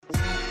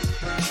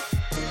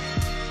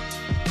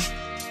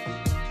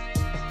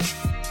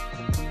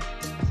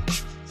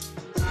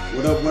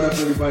What up,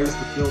 everybody? It's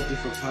the Built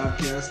Different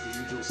Podcast, the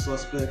usual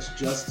suspects,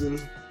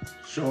 Justin,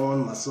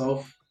 Sean,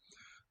 myself.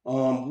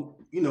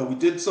 We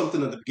did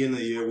something at the beginning of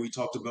the year. We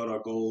talked about our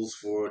goals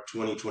for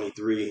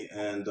 2023,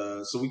 and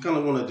so we kind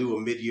of want to do a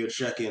mid-year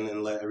check-in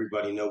and let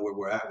everybody know where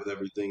we're at with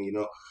everything.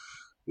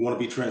 We want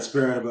to be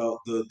transparent about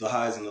the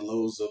highs and the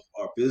lows of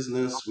our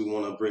business. We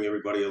want to bring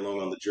everybody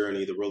along on the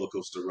journey, the roller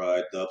coaster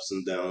ride, the ups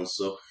and downs.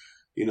 So,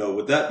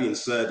 with that being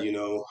said,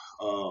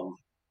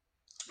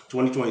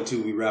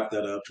 2022 we wrapped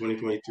that up.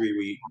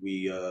 2023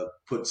 we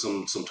put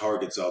some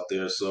targets out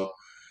there. So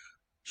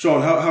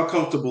Sean, how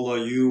comfortable are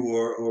you,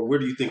 or where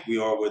do you think we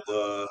are with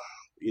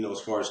as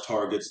far as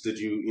targets? Did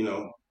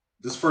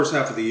this first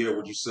half of the year,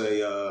 would you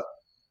say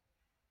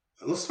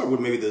let's start with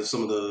maybe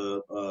some of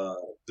the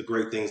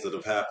great things that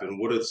have happened.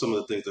 What are some of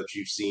the things that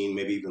you've seen,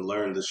 maybe even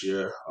learned this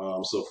year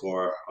so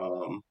far,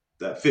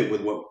 that fit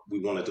with what we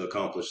wanted to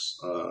accomplish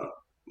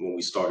when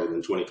we started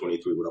in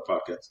 2023 with our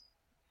podcast?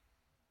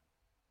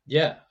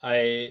 Yeah,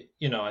 I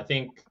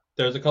think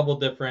there's a couple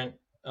different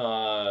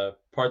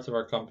parts of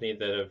our company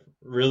that have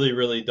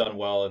really done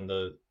well in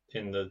the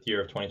year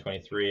of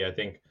 2023. I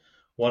think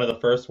one of the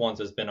first ones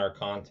has been our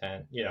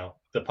content.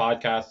 The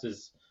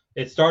podcast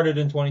it started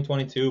in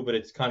 2022, but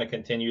it's kind of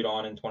continued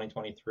on in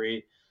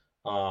 2023.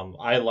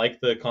 I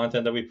like the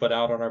content that we put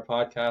out on our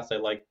podcast. I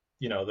like,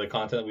 the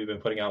content that we've been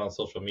putting out on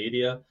social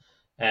media.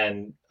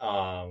 And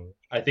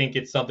I think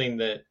it's something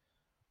that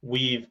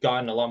we've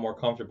gotten a lot more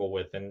comfortable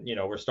with, and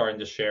we're starting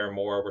to share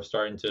more. We're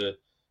starting to,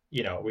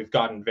 we've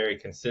gotten very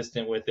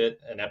consistent with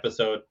it. An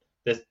episode,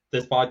 this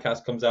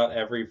podcast comes out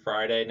every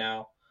Friday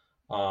now,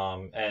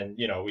 and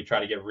we try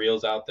to get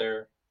reels out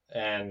there,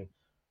 and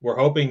we're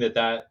hoping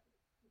that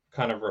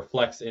kind of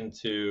reflects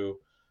into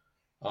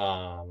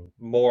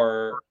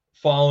more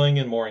following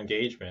and more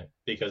engagement,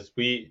 because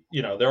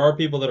there are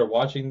people that are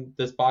watching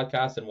this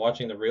podcast and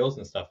watching the reels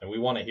and stuff, and we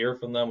want to hear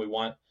from them. We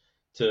want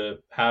to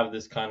have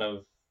this kind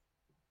of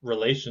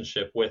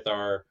relationship with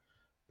our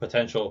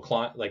potential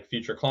client, like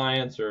future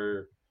clients,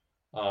 or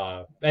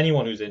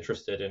anyone who's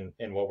interested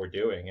in what we're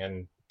doing.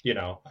 And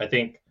I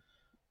think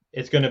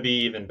it's going to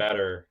be even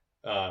better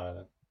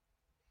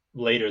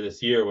later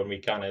this year when we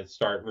kind of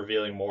start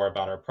revealing more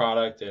about our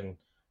product and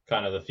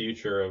kind of the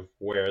future of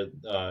where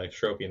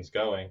Extropian's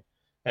going.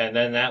 And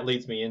then that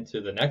leads me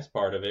into the next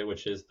part of it,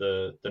 which is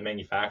the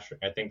manufacturing.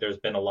 I think there's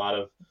been a lot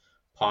of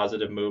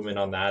positive movement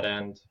on that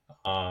end.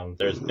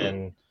 There's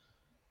been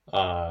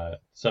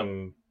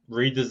some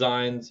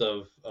redesigns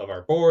of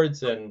our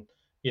boards, and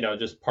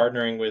just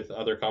partnering with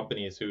other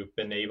companies who've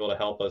been able to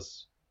help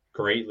us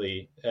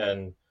greatly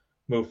and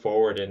move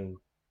forward and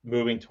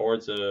moving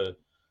towards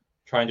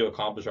trying to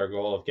accomplish our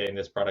goal of getting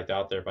this product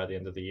out there by the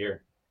end of the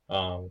year.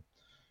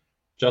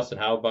 Justin,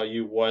 how about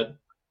you?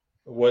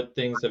 What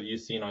things have you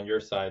seen on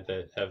your side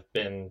that have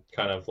been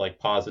kind of like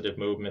positive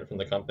movement from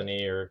the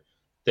company, or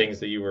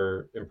things that you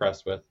were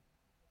impressed with?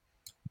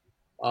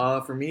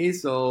 For me,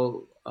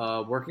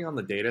 working on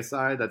the data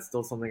side, that's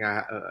still something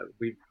I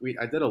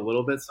did a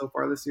little bit so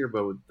far this year,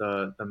 but with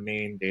the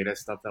main data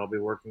stuff that I'll be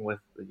working with,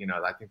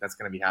 I think that's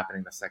going to be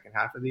happening the second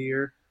half of the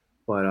year.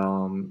 But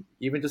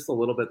even just a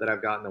little bit that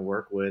I've gotten to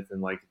work with,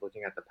 and like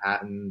looking at the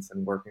patents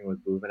and working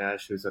with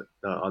Bhuvanesh, who's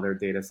the other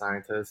data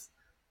scientist,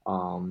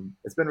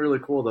 it's been really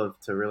cool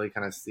to really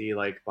kind of see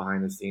like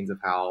behind the scenes of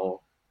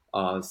how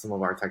some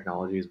of our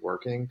technology is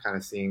working, kind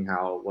of seeing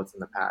what's in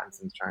the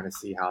patents and trying to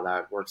see how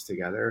that works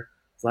together.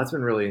 So that's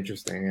been really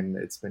interesting, and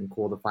it's been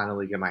cool to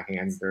finally get my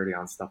hands dirty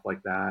on stuff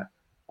like that.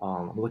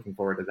 I'm looking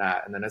forward to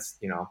that. And then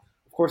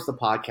of course, the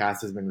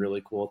podcast has been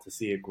really cool to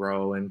see it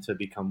grow and to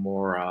become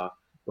more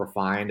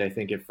refined. I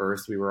think at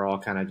first we were all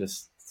kind of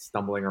just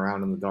stumbling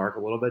around in the dark a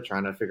little bit,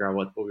 trying to figure out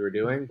what we were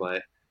doing.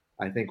 But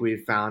I think we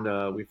found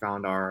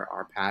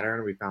our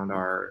pattern, we found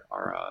our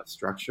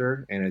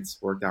structure, and it's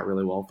worked out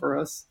really well for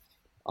us.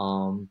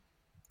 And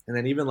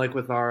then even like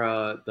with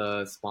our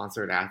the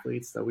sponsored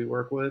athletes that we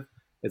work with,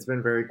 it's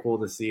been very cool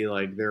to see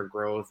like their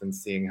growth and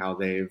seeing how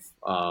they've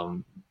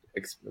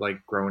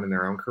like grown in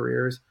their own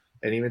careers,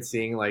 and even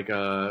seeing like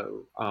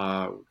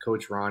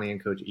Coach Ronnie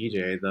and Coach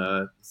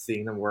EJ,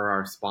 seeing them wear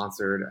our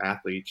sponsored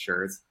athlete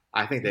shirts.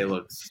 I think they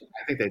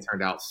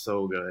turned out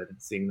so good.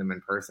 Seeing them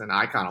in person,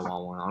 I kind of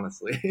want one,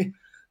 honestly.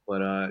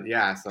 But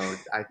yeah, so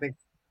I think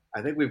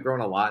we've grown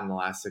a lot in the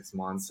last 6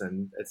 months,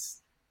 and it's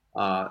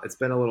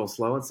been a little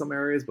slow in some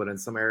areas, but in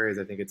some areas,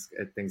 I think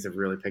things have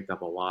really picked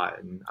up a lot,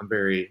 and I'm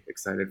very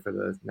excited for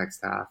the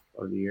next half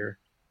of the year.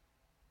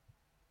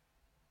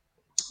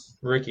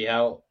 Ricky,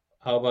 how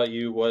about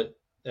you? What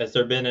has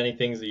there been any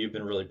things that you've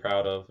been really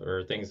proud of,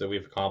 or things that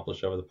we've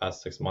accomplished over the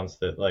past 6 months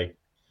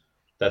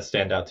that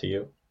stand out to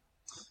you?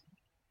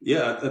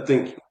 Yeah, I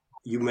think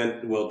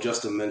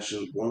Justin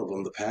mentioned one of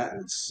them, the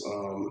patents.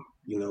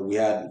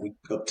 We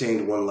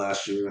obtained one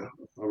last year,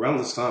 around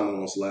this time,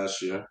 almost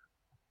last year.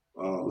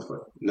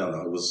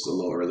 No, it was a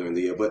little earlier in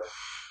the year, but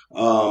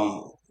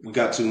we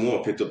got two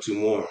more, picked up two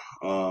more.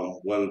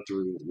 One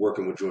through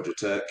working with Georgia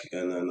Tech,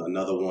 and then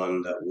another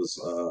one that was,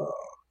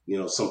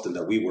 something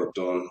that we worked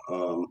on.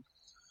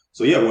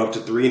 So yeah, we're up to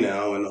three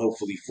now, and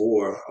hopefully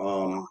four.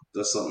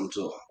 That's something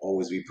to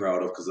always be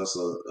proud of because that's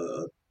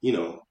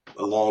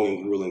a long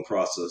and grueling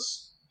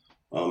process.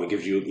 It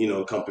gives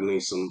you company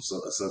a sense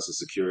of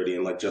security,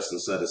 and like Justin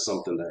said, it's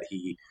something that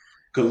he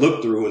could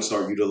look through and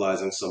start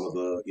utilizing some of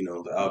the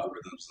the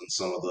algorithms and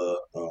some of the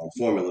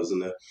formulas in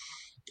there.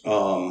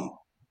 Um,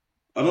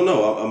 I don't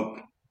know.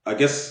 I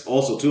guess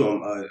also too.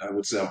 I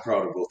would say I'm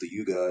proud of both of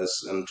you guys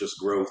and just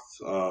growth.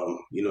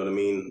 You know what I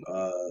mean?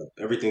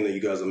 Everything that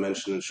you guys are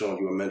mentioning, Sean,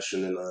 you were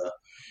mentioning.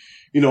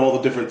 All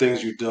the different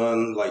things you've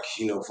done, like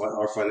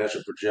our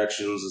financial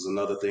projections is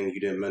another thing you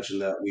didn't mention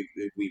that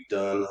we've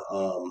done.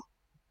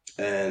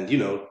 And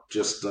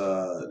just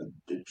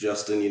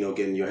Justin,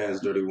 getting your hands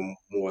dirty with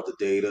more of the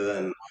data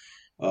and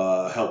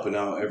helping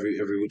out every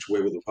which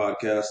way with the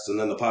podcast, and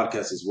then the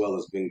podcast as well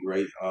has been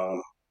great.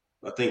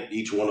 I think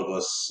each one of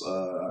us,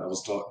 I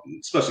was talking,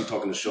 especially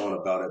talking to Sean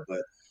about it, but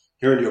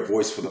hearing your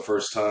voice for the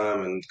first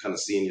time and kind of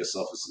seeing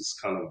yourself is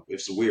kind of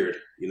it's weird,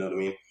 you know what I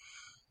mean?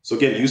 So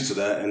getting used to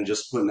that and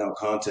just putting out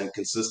content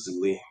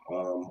consistently. I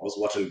was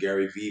watching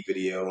Gary V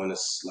video, and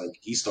it's like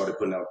he started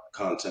putting out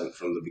content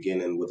from the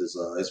beginning with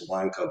his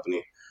wine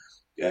company.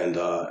 And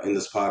in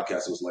this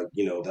podcast, it was like,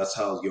 that's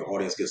how your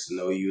audience gets to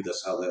know you.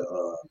 That's how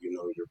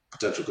your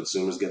potential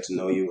consumers get to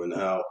know you, and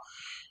how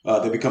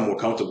they become more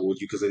comfortable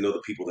with you because they know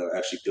the people that are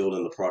actually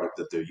building the product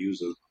that they're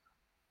using.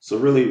 So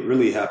really,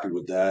 really happy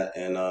with that.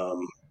 And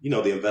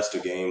the investor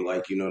game,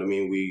 like what I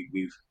mean.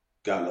 We've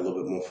gotten a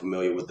little bit more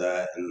familiar with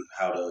that and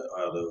how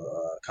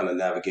to kind of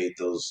navigate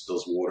those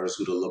waters,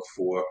 who to look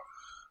for,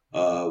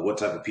 what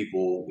type of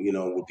people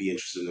would be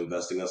interested in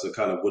investing us, and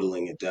kind of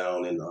whittling it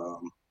down and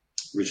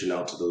reaching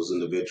out to those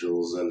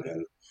individuals and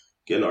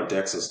getting our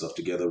decks and stuff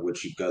together,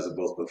 which you guys have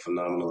both been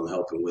phenomenal in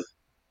helping with.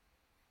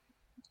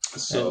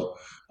 And So,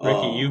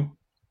 Ricky, um,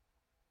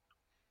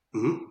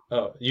 mhm,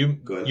 oh,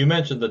 go ahead. you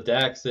mentioned the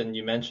decks, and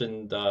you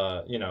mentioned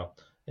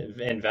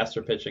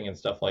investor pitching and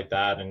stuff like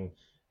that, and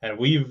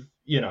we've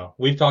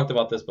talked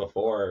about this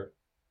before.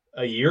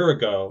 A year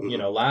ago, Hmm.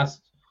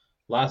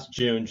 last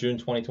June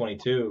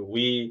 2022,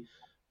 we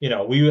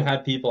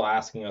had people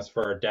asking us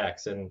for our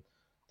decks, and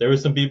there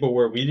was some people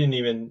where we didn't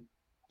even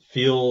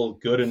feel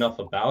good enough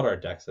about our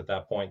decks at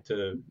that point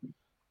to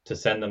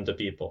send them to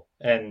people.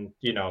 And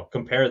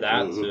compare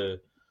that Hmm. to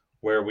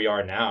where we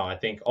are now. I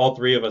think all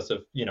three of us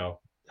have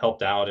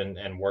helped out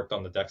and worked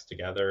on the decks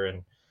together,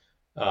 and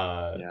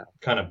Yeah.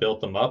 kind of built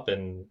them up,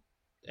 and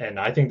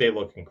I think they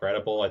look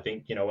incredible. I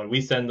think when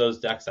we send those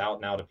decks out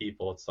now to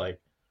people, it's like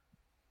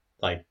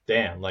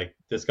damn, like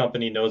this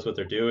company knows what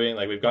they're doing.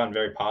 Like we've gotten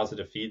very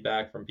positive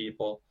feedback from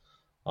people.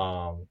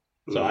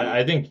 So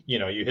I Hmm. think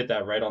you hit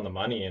that right on the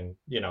money, and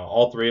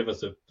all three of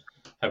us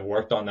have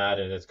worked on that,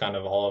 and it's kind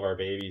of all of our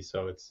babies.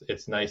 So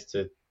it's nice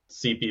to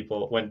see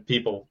people when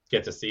people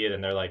get to see it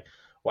and they're like,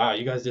 wow,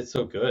 you guys did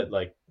so good.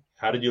 Like,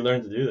 how did you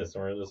learn to do this?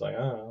 And we're just like,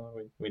 oh,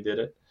 we did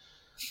it.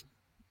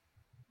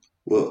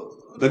 Well,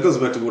 that goes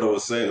back to what I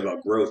was saying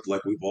about growth.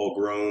 Like we've all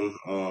grown.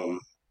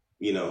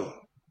 You know,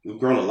 we've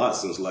grown a lot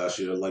since last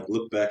year. Like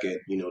look back at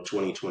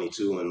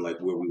 2022 and like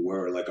where we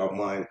were. Like our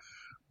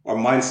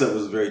mindset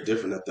was very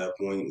different at that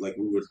point. Like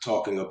we were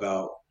talking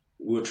about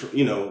we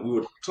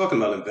were talking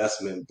about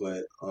investment,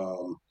 but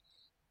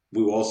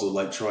we were also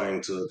like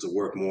trying to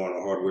work more on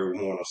our hardware,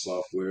 more on our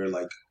software.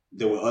 Like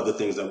there were other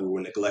things that we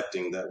were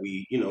neglecting that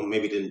we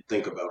maybe didn't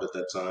think about at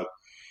that time.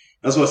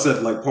 That's what I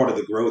said. Like part of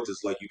the growth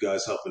is like you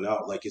guys helping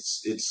out. Like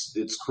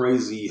it's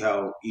crazy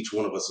how each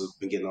one of us has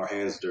been getting our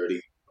hands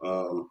dirty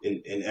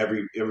in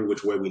every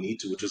which way we need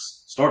to, which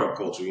is startup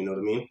culture. You know what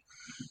I mean?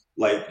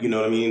 Like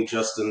what I mean,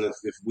 Justin.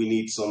 If we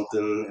need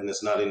something and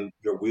it's not in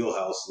your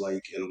wheelhouse,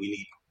 like, and we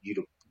need you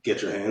to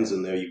get your hands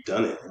in there, you've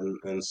done it.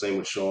 And same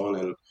with Sean.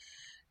 And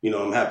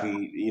I'm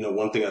happy.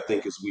 One thing I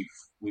think is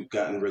we've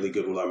gotten really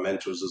good with our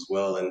mentors as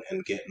well, and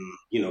getting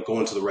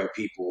going to the right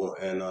people.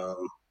 And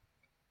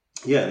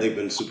yeah, they've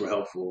been super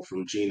helpful,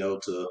 from Gino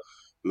to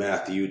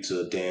Matthew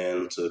to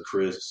Dan to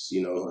Chris,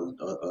 and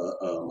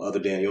other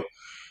Daniel,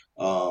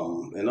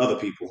 and other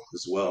people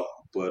as well.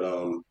 But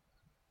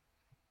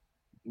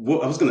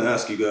what I was going to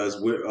ask you guys,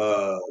 where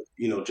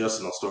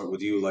Justin, I'll start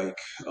with you. Like,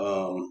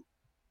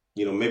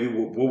 maybe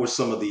what were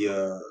some of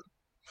the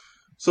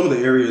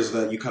areas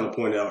that you kind of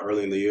pointed out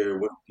early in the year?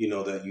 What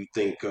that you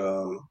think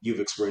you've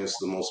experienced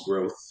the most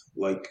growth?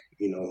 Like,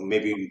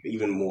 maybe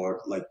even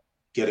more like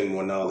getting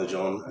more knowledge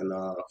on and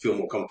feel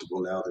more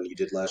comfortable now than you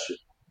did last year.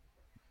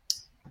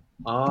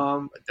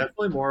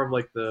 Definitely more of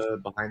like the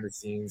behind the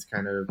scenes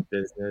kind of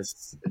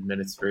business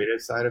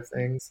administrative side of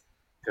things,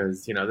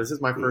 because this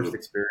is my first Hmm.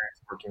 experience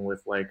working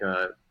with like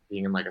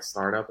being in like a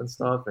startup and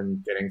stuff,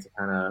 and getting to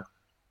kind of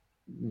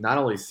not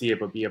only see it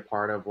but be a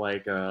part of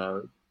like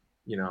how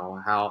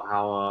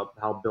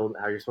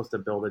you're supposed to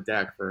build a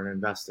deck for an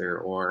investor,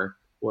 or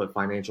what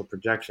financial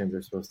projections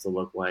are supposed to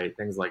look like,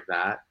 things like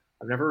that.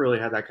 I've never really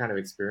had that kind of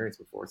experience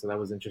before, so that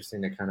was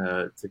interesting to kind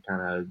of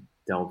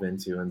delve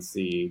into and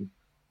see,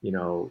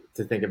 to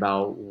think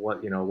about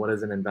what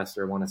does an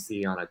investor want to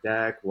see on a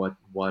deck, what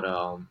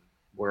are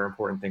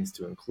important things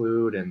to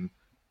include, and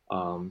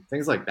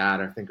Things like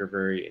that I think are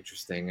very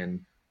interesting.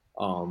 And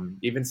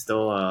even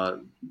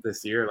still,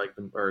 this year,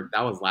 or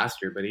that was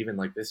last year, but even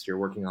like this year,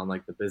 working on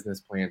like the business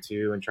plan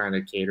too, and trying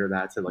to cater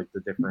that to like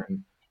the different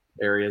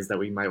areas that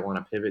we might want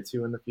to pivot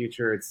to in the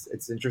future.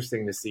 It's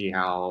interesting to see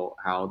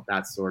how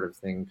that sort of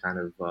thing kind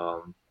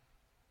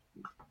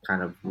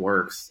of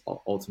works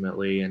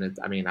ultimately. And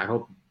I mean, I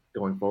hope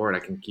going forward I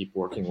can keep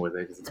working with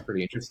it because it's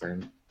pretty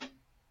interesting.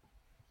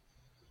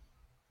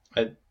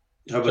 I,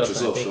 How about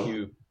Justin, I yourself, think Sean?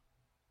 you,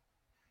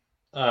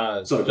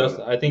 Sorry, go ahead.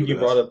 Justin, I You think you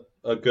can brought ask. up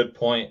a good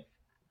point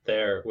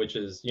there, which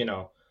is,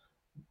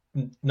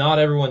 not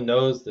everyone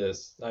knows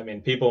this. I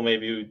mean, people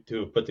maybe who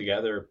have put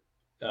together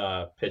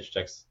pitch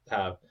decks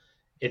have.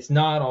 It's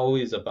not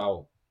always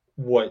about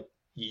what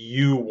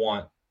you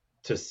want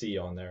to see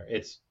on there.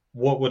 It's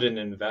what would an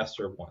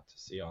investor want to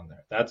see on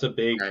there. That's a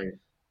big Right.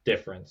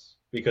 difference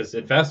because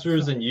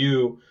investors and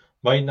you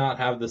might not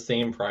have the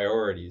same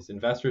priorities.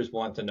 Investors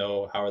want to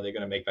know how are they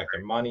going to make back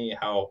their money,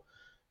 how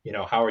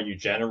are you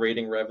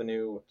generating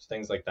revenue,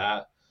 things like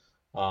that.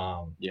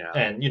 Yeah.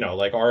 And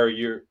like, are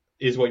you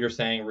is what you're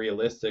saying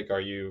realistic?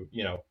 Are you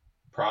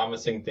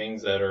promising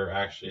things that are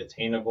actually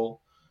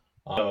attainable?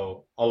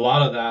 So a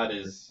lot of that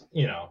is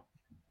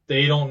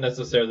they don't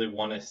necessarily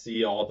want to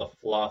see all the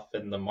fluff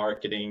and the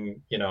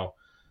marketing,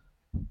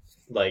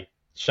 like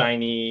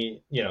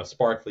shiny,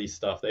 sparkly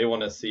stuff. They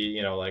want to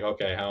see, like,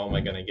 okay, how am I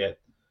going to get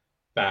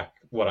back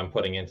what I'm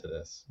putting into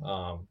this?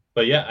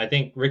 But yeah, I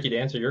think Ricky, to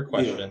answer your Yeah.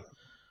 question,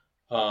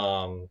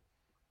 um,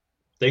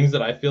 things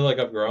that I feel like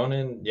I've grown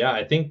in, yeah,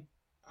 I think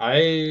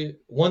I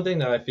one thing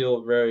that I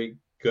feel very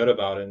good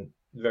about and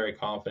very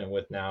confident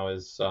with now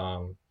is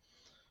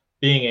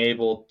being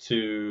able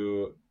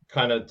to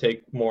kind of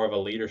take more of a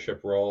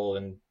leadership role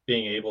and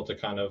being able to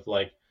kind of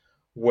like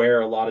wear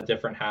a lot of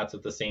different hats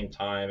at the same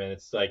time. And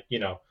it's like,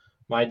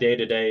 my day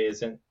to day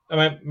isn't,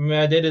 my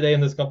day to day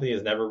in this company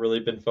has never really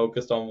been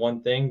focused on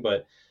one thing,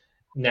 but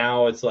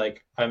now it's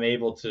like I'm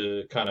able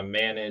to kind of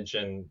manage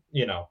and,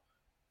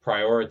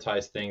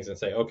 prioritize things and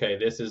say, okay,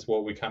 this is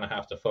what we kind of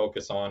have to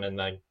focus on. And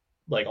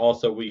like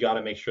also we got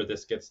to make sure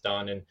this gets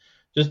done, and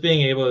just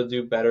being able to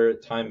do better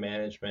time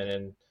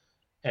management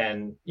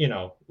and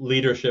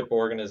leadership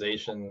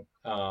organization,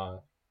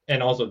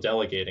 and also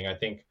delegating. I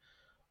think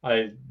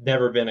I've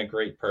never been a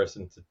great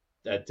person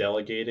at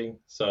delegating,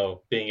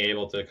 so being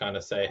able to kind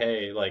of say,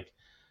 hey, like,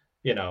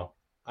 you know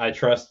I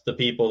trust the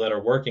people that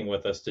are working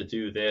with us to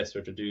do this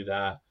or to do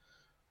that,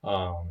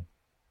 um,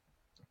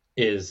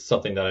 is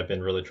something that I've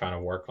been really trying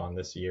to work on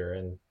this year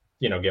and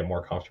get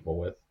more comfortable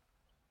with.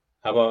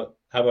 How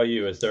about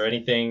you? Is there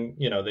anything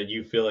that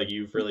you feel like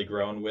you've really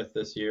grown with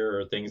this year,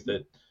 or things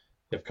that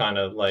have kind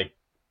of like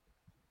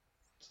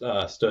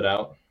stood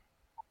out?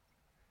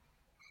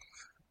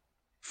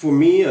 For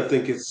me, I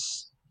think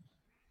it's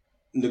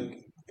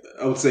neg-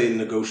 I would say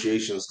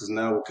negotiations because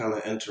now we're kind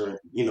of entering.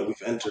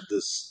 We've entered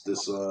this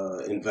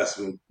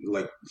investment,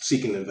 like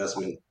seeking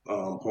investment,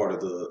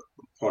 part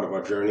of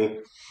our journey.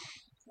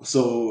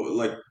 So,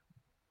 like,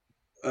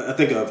 I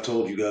think I've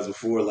told you guys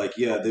before. Like,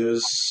 yeah,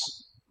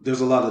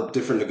 there's a lot of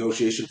different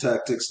negotiation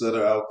tactics that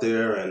are out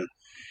there, and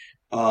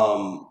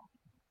um,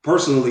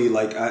 personally,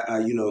 like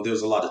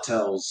there's a lot of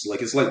tells.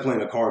 Like it's like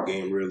playing a card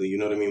game, really. You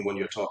know what I mean? When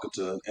you're talking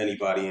to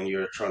anybody and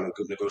you're trying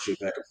to negotiate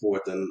back and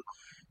forth, and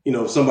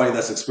somebody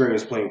that's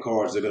experienced playing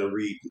cards, they're gonna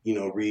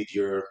read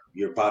your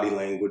body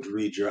language,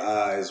 read your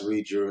eyes,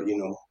 read your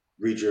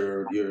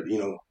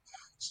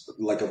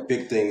like a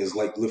big thing is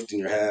like lifting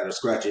your head or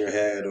scratching your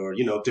head, or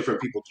different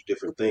people do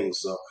different things.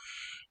 So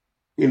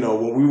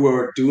when we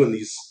were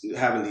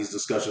having these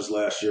discussions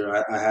last year,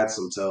 I had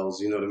some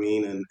tells, you know what I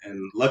mean?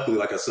 And luckily,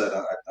 like I said,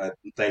 I'm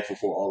thankful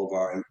for all of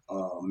our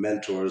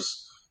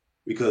mentors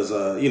because,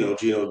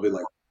 Gino would be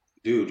like,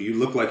 dude, you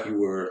look like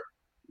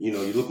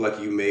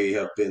you may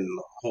have been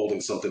holding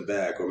something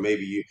back, or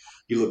maybe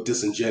you look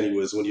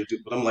disingenuous when you do,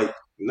 but I'm like,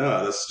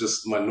 nah, that's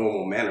just my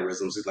normal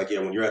mannerisms. It's like,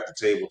 yeah, when you're at the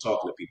table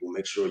talking to people,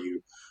 make sure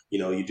you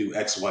do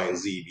X, Y, and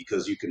Z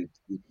because you can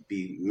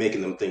be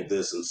making them think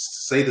this and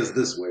say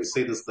this way,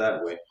 say this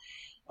that way.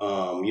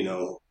 Um, you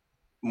know,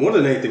 More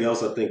than anything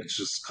else, I think it's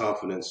just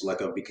confidence.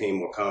 Like I became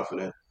more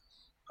confident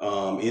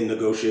in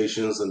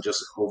negotiations and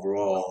just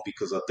overall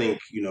because I think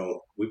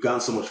we've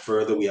gotten so much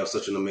further. We have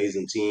such an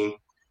amazing team.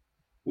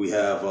 We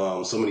have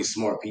so many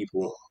smart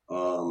people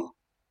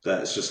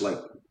that it's just like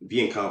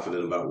being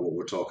confident about what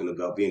we're talking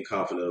about, being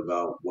confident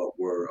about what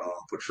we're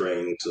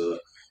portraying to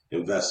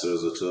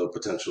investors or to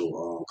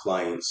potential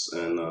clients,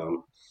 and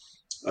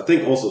I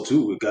think also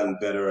too we've gotten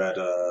better at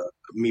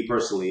me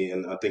personally,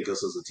 and I think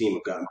us as a team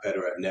have gotten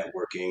better at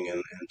networking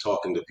and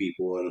talking to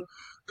people, and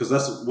because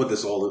that's what this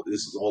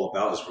is all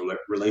about is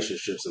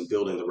relationships and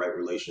building the right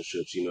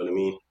relationships. You know what I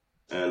mean?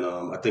 And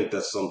I think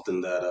that's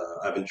something that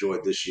I've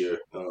enjoyed this year.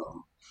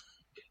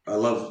 I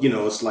love,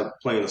 it's like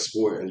playing a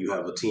sport and you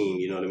have a team.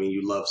 You know what I mean?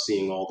 You love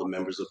seeing all the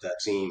members of that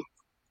team.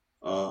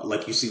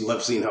 Like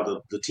love seeing how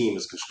the team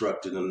is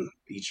constructed and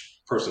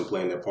each person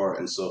playing their part.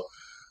 And so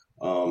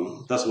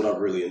that's what I've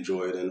really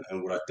enjoyed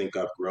and what I think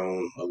I've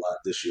grown a lot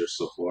this year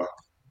so far.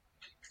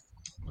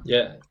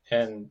 Yeah,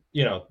 and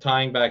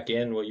tying back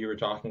in what you were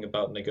talking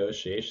about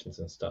negotiations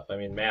and stuff. I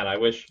mean, man, I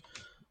wish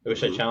I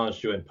Mhm.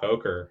 challenged you in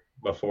poker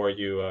before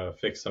you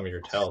fixed some of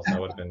your tells. That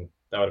would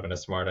have been a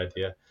smart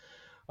idea.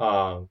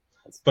 Um,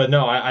 That's but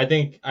no, I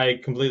think I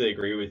completely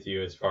agree with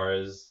you as far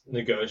as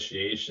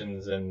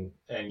negotiations and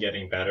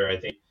getting better. I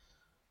think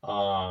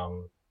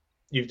um,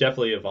 you've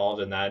definitely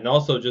evolved in that, and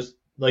also just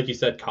like you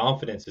said,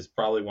 confidence is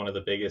probably one of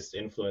the biggest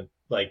influence,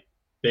 like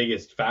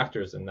biggest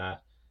factors in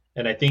that.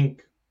 And I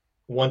think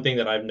one thing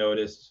that I've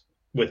noticed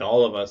with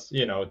all of us,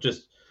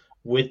 just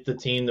with the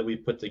team that we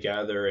put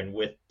together and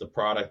with the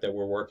product that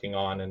we're working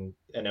on and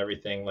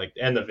everything like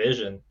and the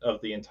vision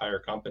of the entire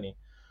company,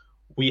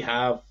 we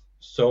have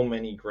so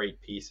many great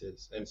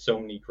pieces and so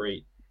many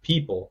great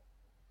people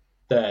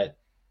that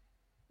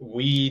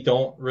we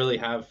don't really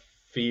have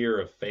fear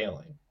of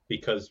failing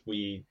because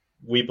we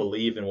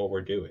believe in what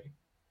we're doing.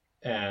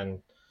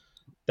 And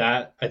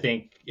that I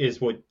think is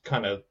what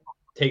kind of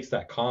takes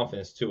that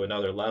confidence to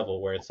another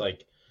level where it's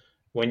like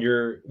when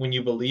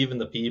you believe in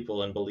the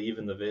people and believe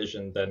in the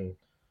vision, then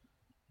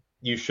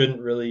you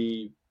shouldn't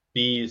really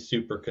be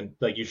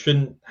like you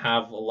shouldn't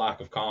have a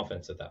lack of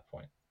confidence at that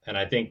point. And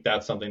I think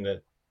that's something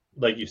that,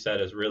 like you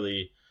said, is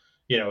really,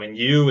 in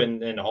you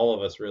and all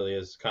of us really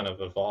has kind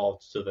of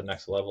evolved to the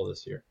next level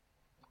this year.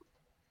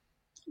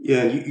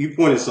 Yeah, and you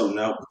pointed something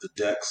out with the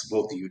decks.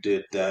 Both of you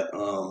did that.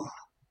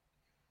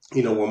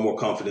 We're more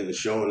confident in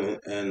showing it,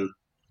 and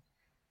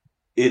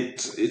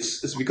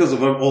it's because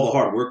of all the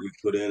hard work we've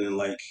put in, and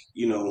like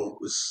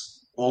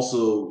it's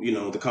also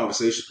the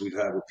conversations we've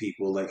had with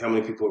people. Like, how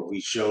many people have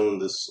we shown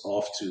this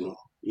off to?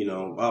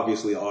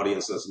 Obviously,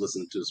 audience that's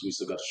listening to us, we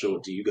still got to show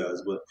it to you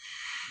guys, but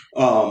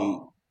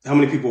how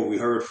many people have we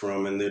heard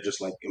from, and they're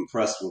just like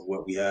impressed with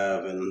what we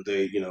have, and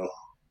they,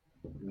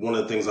 one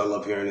of the things I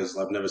love hearing is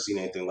I've never seen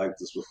anything like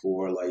this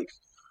before. Like,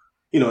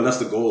 and that's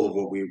the goal of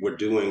what we're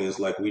doing is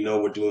like we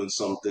know we're doing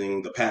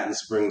something. The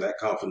patents bring that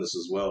confidence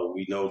as well.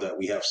 We know that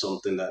we have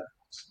something that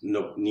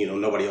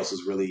nobody else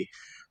has really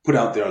put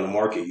out there on the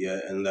market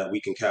yet, and that we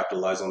can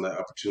capitalize on that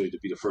opportunity to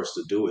be the first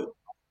to do it.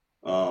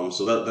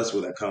 So that's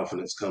where that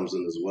confidence comes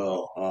in as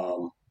well.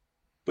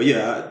 But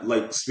yeah,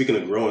 like speaking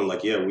of growing,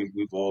 like yeah,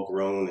 we've all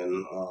grown,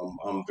 and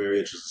I'm very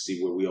interested to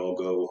see where we all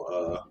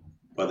go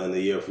by the end of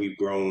the year. If we've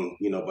grown,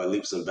 by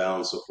leaps and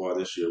bounds so far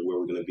this year, where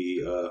we're going to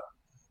be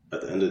at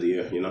the end of the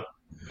year,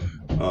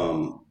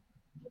 Um,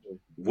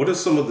 what are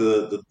some of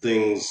the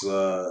things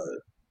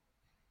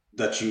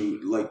that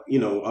you like?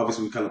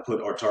 Obviously we kind of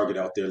put our target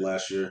out there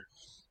last year.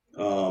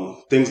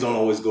 Things don't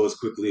always go as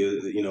quickly,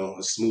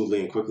 as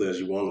smoothly and quickly as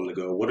you want them to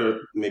go. What are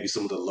maybe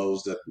some of the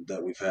lows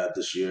that we've had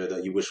this year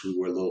that you wish we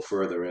were a little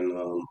further in?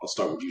 I'll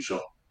start with you, Sean.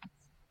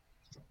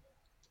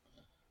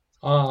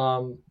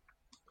 Um,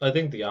 I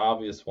think the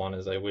obvious one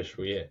is I wish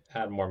we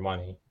had more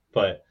money,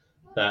 but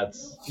I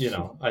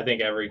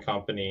think every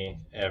company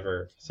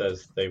ever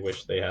says they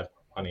wish they had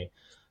more money.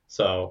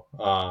 So,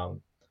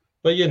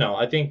 but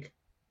I think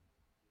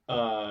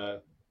uh,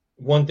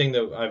 one thing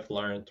that I've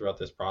learned throughout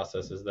this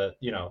process is that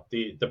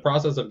the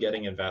process of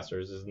getting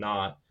investors is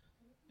not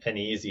an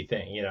easy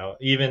thing.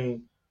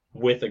 Even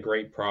with a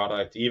great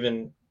product,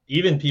 even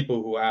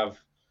people who have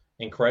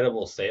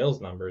incredible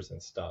sales numbers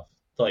and stuff,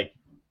 like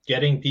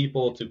getting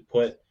people to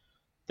put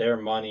their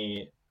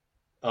money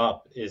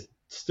up is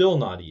still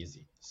not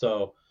easy.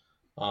 So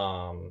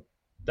um,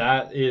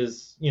 that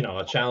is,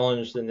 a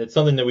challenge, and it's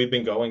something that we've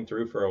been going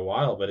through for a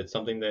while. But it's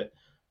something that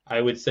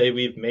I would say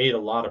we've made a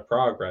lot of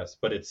progress,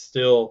 but it's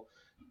still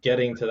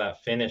getting to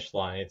that finish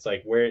line. It's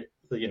like where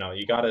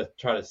you got to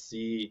try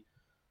to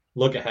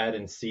look ahead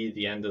and see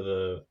the end of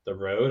the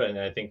road, and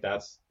I think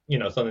that's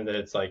something that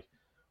it's like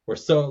we're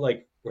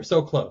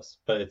so close,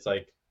 but it's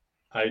like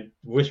I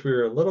wish we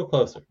were a little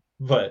closer.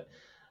 But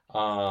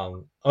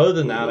other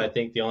than that, I Hmm.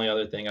 think the only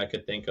other thing I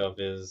could think of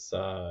is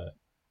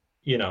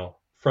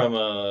from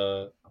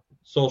a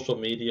social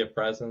media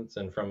presence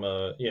and from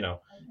a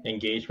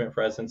engagement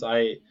presence.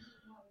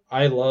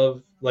 I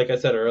love, like I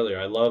said earlier,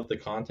 I love the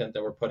content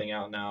that we're putting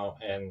out now,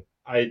 and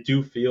I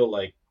do feel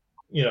like,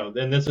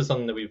 and this is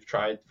something that we've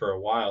tried for a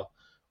while.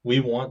 We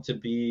want to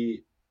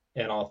be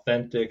an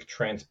authentic,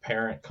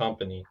 transparent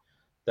company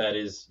that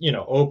is,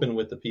 open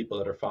with the people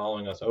that are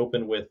following us,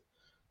 open with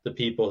the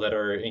people that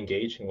are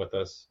engaging with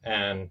us,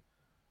 and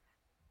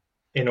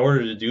in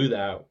order to do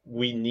that,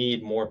 we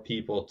need more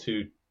people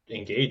to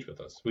engage with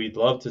us. We'd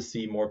love to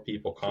see more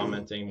people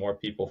commenting, more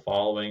people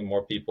following,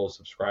 more people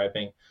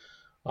subscribing.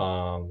 We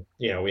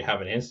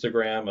have an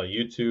Instagram, a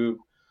YouTube,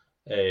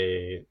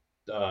 a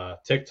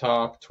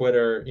TikTok,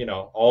 Twitter.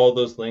 All of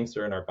those links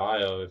are in our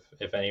bio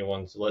if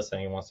anyone's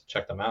listening and wants to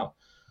check them out.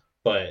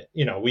 But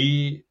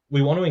we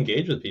want to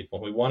engage with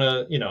people. We want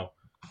to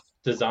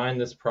design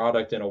this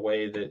product in a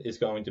way that is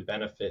going to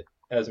benefit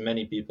as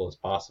many people as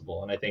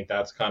possible. And I think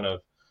that's kind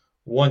of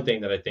one thing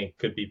that I think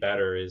could be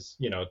better is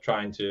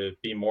trying to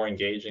be more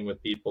engaging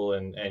with people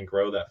and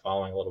grow that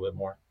following a little bit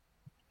more.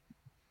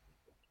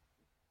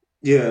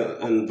 Yeah,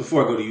 and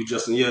before I go to you,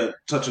 Justin, yeah,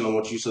 touching on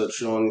what you said,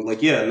 Sean,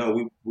 like, yeah, no,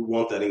 we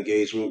want that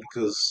engagement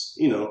because,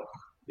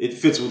 it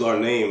fits with our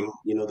name.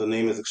 The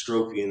name is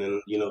Extropian,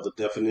 and the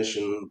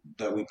definition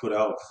that we put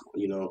out,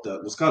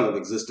 that was kind of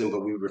existing,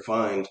 but we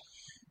refined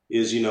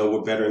is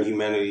we're bettering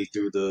humanity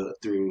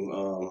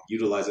through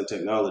utilizing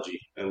technology,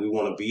 and we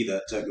want to be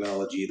that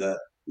technology that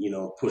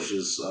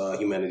pushes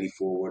humanity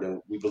forward,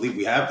 and we believe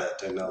we have that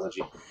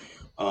technology.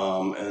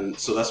 And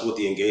so that's what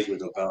the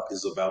engagement about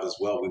is about as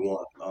well. We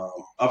want,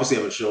 obviously,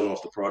 I haven't shown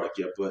off the product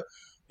yet, but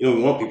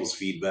we want people's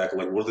feedback.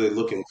 Like, what are they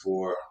looking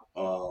for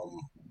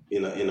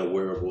in a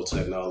wearable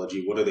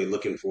technology? What are they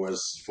looking for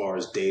as far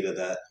as data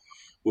that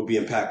would be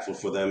impactful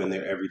for them in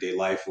their everyday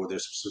life or their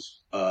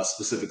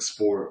specific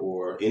sport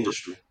or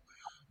industry?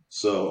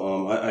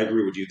 So I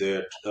agree with you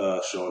there,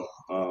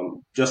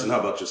 Sean. Justin, how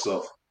about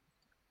yourself?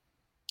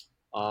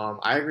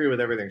 I agree with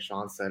everything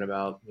Sean said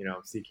about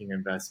seeking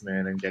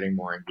investment and getting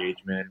more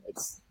engagement.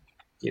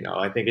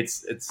 I think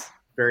it's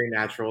very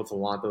natural to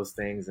want those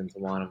things and to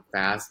want them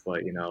fast,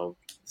 but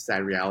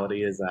sad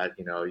reality is that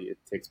it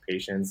takes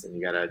patience and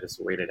you gotta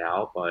just wait it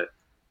out. But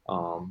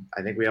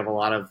I think we have a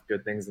lot of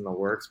good things in the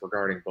works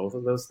regarding both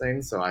of those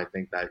things. So I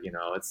think that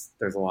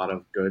there's a lot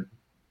of good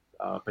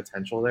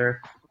potential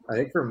there. I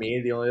think for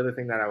me, the only other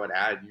thing that I would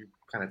add, you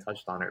kind of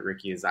touched on it,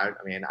 Ricky, is I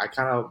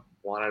kind of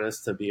wanted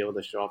us to be able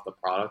to show off the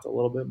product a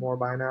little bit more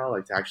by now,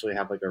 like to actually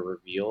have like a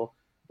reveal.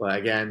 But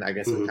again, I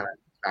guess it Hmm. kind of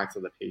back to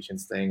the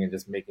patience thing and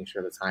just making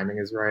sure the timing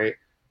is right.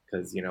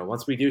 Because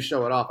once we do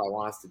show it off, I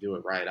want us to do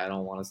it right. I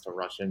don't want us to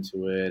rush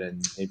into it,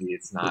 and maybe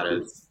it's not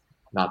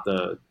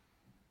the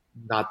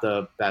not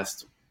the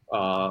best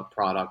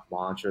product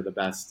launch or the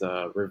best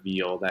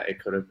reveal that it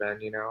could have been,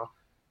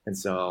 And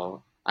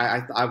so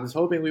I was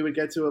hoping we would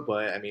get to it,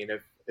 but I mean,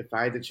 if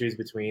I had to choose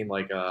between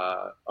like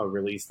a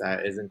release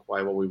that isn't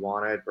quite what we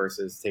wanted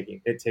versus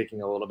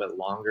taking a little bit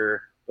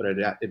longer, but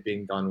it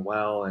being done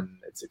well and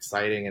it's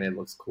exciting and it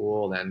looks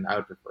cool, then I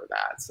would prefer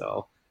that.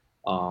 So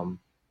um,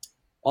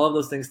 all of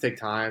those things take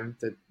time.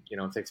 To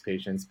it takes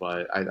patience,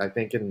 but I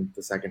think in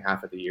the second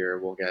half of the year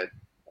we'll get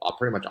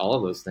pretty much all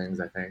of those things.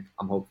 I think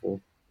I'm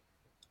hopeful.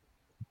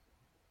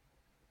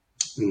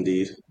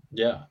 Indeed.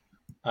 Yeah,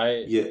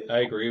 I Yeah. I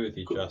agree with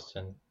you, Cool.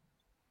 Justin.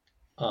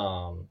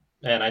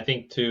 And I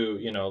think too,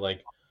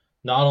 like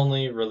not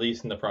only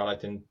releasing the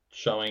product and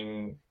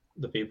showing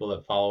the people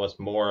that follow us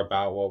more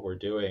about what we're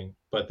doing,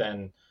 but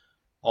then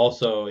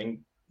also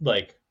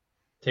like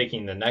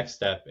taking the next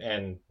step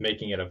and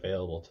making it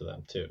available to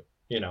them too.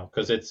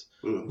 Because it's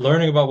Mm.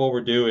 learning about what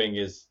we're doing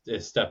is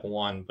step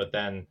one, but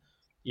then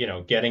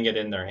getting it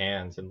in their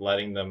hands and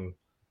letting them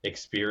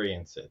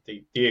experience it.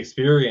 The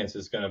experience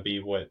is going to be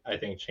what I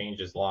think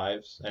changes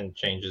lives and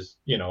changes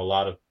a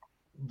lot of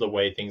the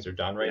way things are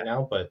done right Yeah.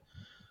 now. But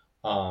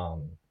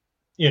um,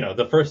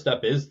 the first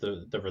step is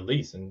the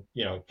release and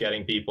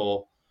getting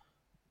people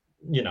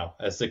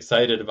as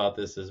excited about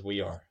this as we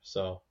are.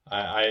 So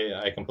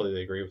I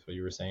completely agree with what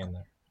you were saying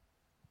there.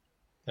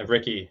 And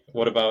Ricky,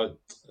 what about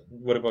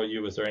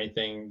you? Was there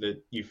anything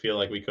that you feel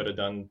like we could have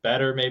done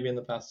better maybe in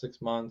the past 6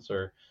 months,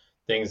 or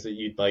things that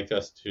you'd like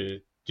us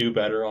to do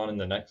better on in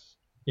the next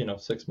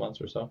 6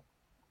 months or so?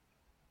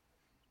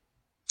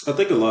 I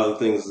think a lot of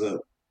things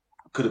that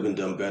could have been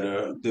done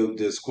better.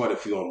 There's quite a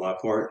few on my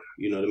part.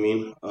 You know what I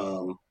mean?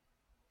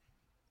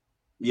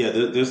 Yeah,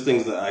 there's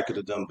things that I could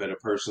have done better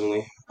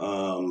personally.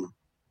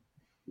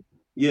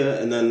 Yeah,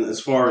 and then as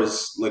far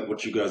as like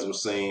what you guys were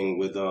saying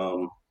with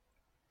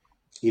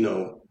you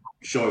know,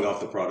 showing off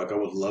the product, I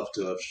would love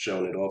to have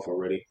shown it off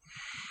already.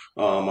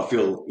 I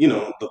feel,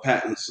 the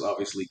patents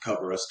obviously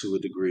cover us to a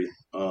degree.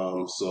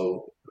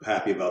 So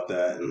happy about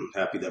that and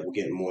happy that we're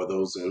getting more of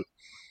those in.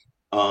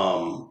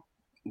 Um,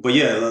 but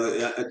yeah,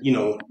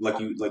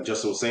 like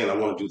Justin was saying, I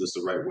want to do this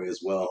the right way as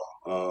well.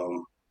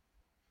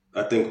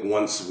 I think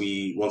once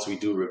we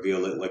do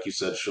reveal it, like you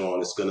said,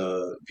 Sean,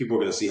 people are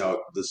gonna see how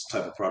this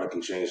type of product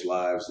can change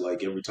lives.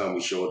 Like every time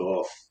we show it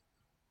off,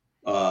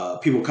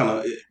 people kind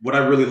of what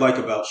I really like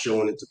about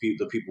showing it to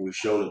people, the people we've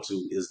shown it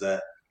to, is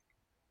that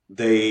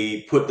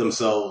they put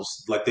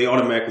themselves like they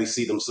automatically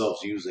see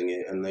themselves using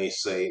it, and they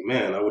say,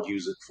 "Man, I would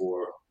use it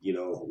for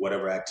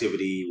whatever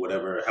activity,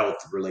 whatever health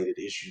related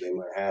issue they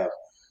might have."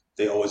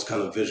 They always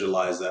kind of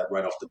visualize that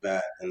right off the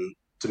bat, and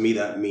to me,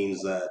 that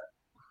means that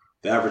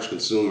the average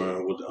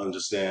consumer would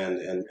understand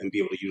and be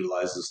able to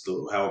utilize this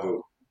to however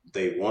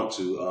they want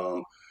to.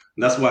 And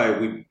that's why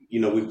we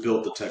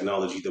built the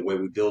technology the way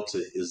we built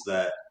it. Is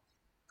that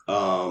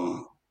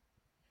um,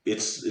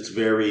 it's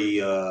very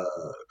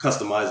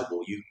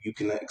customizable. You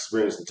can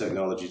experience the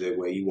technology the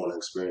way you want to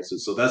experience it.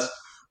 So that's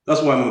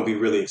why I'm going to be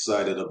really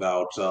excited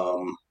about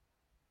showing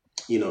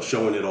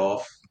it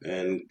off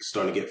and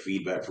starting to get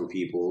feedback from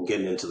people,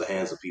 getting into the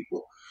hands of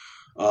people.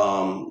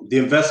 The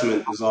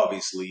investment is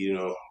obviously,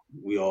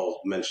 we all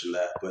mentioned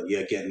that, but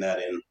yeah, getting that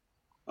in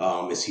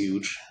is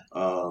huge.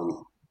 I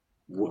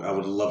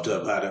would love to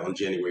have had it on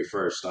January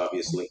 1st,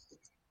 obviously.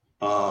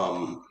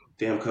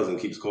 Damn cousin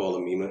keeps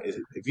calling me, man.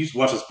 If you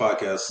watch this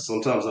podcast,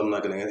 sometimes I'm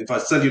not gonna. If I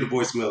send you the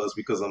voicemail, it's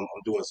because I'm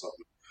doing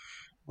something.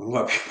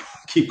 Why people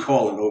keep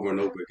calling over and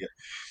over again.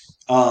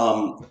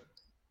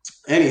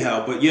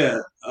 Anyhow, but yeah,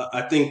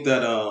 I think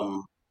that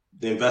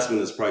the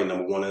investment is probably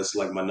number one. It's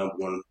like my number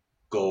one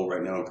goal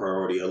right now and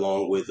priority,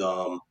 along with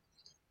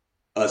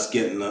us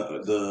getting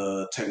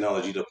the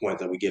technology to the point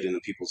that we get it in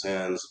people's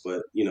hands.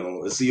 But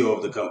a CEO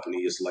of the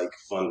company is like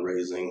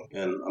fundraising,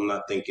 and I'm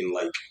not thinking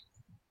like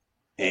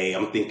A.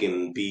 I'm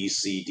thinking B,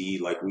 C, D.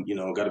 Like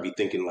got to be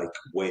thinking like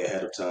way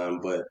ahead of time.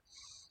 But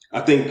I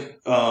think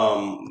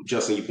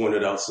Justin, you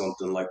pointed out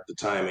something like the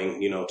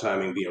timing.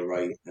 Timing being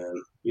right,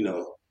 and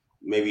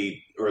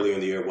maybe earlier in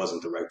the year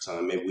wasn't the right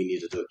time. Maybe we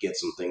needed to get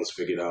some things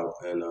figured out,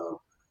 and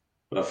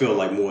but I feel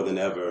like more than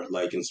ever,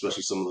 like, and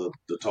especially some of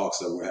the talks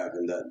that we're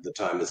having, that the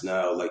time is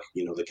now. Like,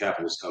 the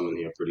capital's coming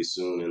here pretty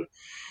soon, and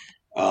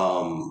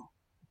um,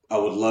 I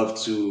would love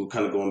to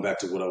kind of going back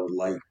to what I would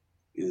like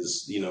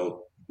is,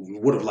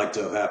 would have liked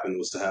to have happened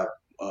was to have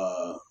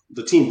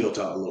the team built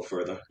out a little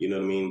further. You know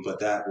what I mean? But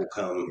that will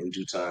come in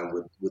due time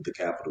with the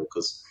capital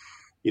because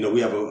we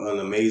have an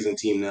amazing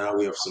team now.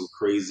 We have some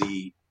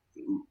crazy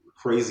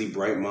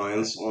bright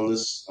minds on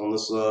this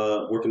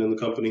working in the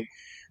company,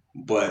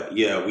 but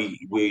yeah,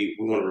 we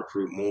want to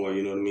recruit more.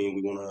 You know what I mean?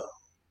 We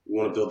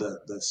want to build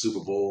that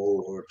Super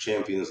Bowl or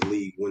Champions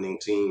League winning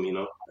team.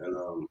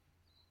 And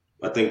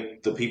I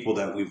think the people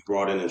that we've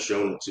brought in and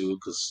shown it to,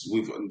 because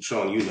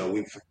Sean,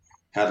 we've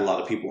had a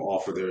lot of people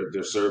offer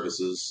their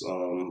services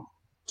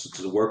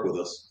to work with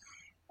us.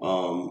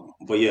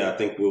 But yeah, I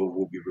think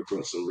we'll be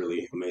recruiting some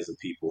really amazing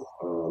people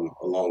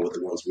along with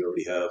the ones we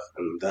already have,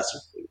 and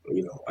that's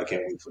I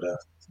can't wait for that.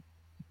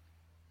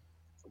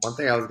 One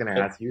thing I was going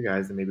to ask you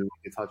guys, and maybe we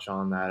could touch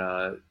on that.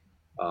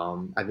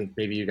 I think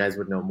maybe you guys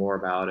would know more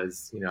about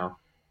is,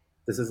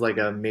 this is like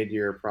a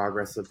mid-year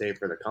progress update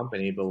for the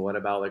company, but what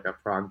about like a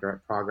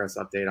progress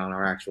update on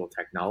our actual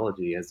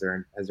technology? Has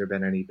there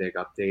been any big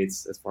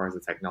updates as far as the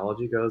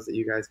technology goes that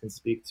you guys can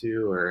speak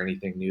to, or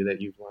anything new that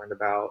you've learned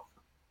about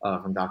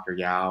from Dr.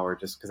 Yao, or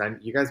just because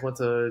you guys went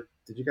to,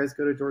 did you guys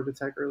go to Georgia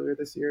Tech earlier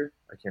this year?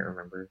 I can't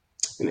remember.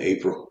 In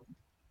April.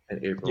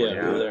 In April, Yeah, we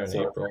were yeah. there in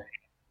So April.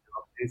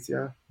 updates,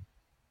 yeah.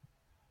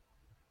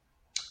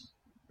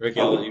 Ricky,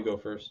 I I'll would let you go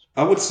first.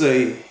 I would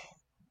say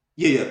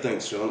yeah,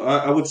 thanks, Sean.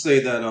 I would say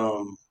that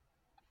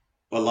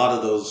a lot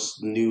of those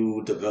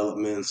new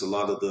developments, a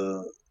lot of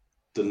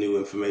the new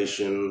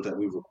information that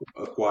we've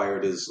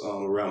acquired is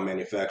around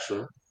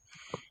manufacturing.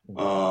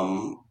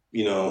 Mhm.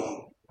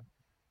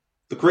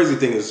 The crazy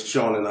thing is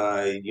Sean and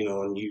I,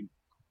 and you,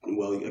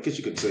 well, I guess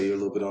you could say you're a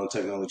little bit on the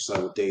technology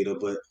side with data,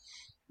 but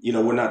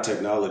we're not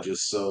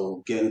technologists,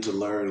 so getting to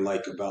learn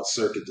like about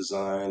circuit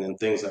design and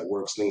things that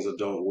works, things that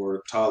don't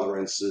work,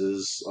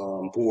 tolerances,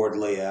 board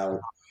layout,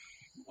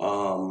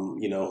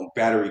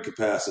 battery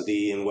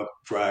capacity and what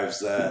drives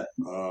that.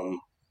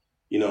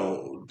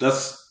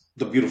 That's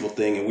the beautiful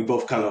thing, and we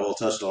both kind of all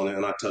touched on it,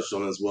 and I touched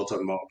on it as well,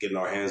 talking about getting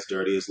our hands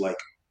dirty is like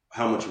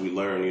how much we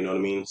learn. You know what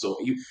I mean? So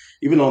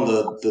even on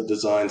the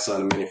design side,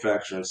 and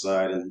manufacturing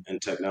side,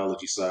 and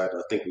technology side,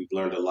 I think we've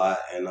learned a lot,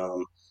 and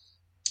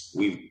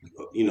we've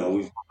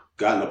we've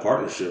gotten a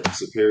partnership.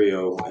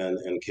 Superior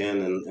and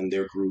Ken and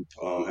their group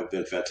have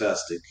been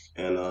fantastic,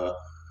 and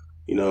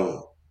you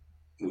know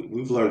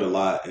we've learned a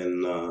lot.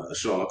 And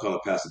Sean, I'll kind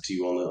of pass it to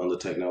you on the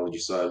technology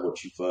side,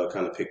 what you've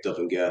kind of picked up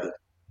and gathered.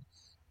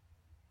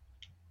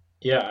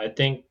 Yeah, I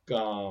think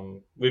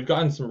we've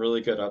gotten some really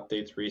good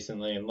updates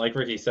recently, and like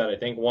Ricky said, I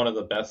think one of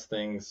the best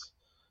things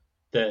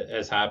that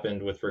has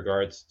happened with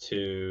regards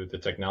to the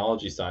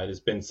technology side has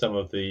been some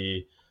of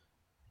the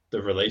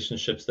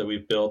relationships that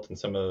we've built and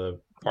some of the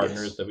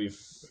partners Yes. that we've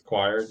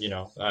acquired.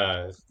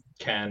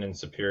 Ken and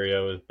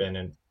Superior have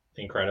been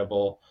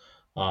incredible.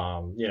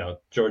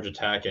 Georgia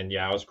Tech and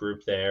Yao's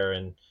group there,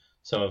 and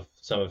some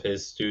of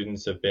his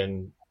students have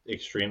been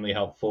extremely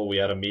helpful. We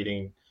had a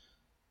meeting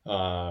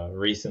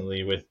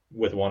recently with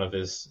one of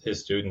his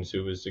students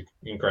who was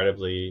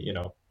incredibly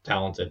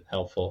talented,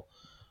 helpful,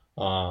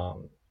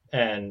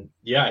 and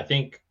yeah, I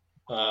think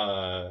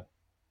on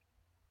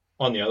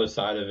the other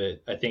side of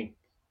it, I think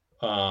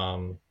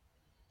um,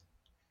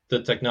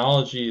 the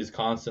technology is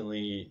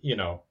constantly,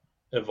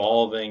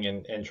 evolving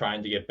and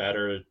trying to get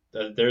better.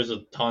 There's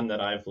a ton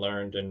that I've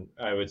learned, and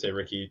I would say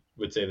Ricky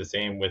would say the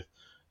same with,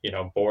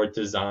 board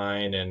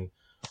design and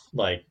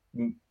like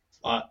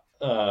uh,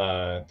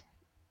 uh,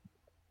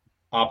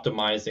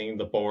 optimizing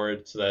the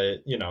board so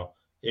that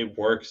it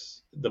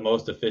works the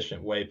most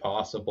efficient way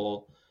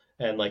possible.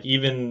 And like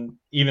even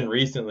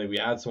recently, we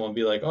had someone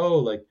be like, "Oh,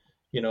 like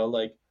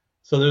like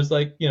so there's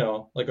like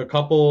like a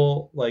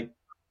couple like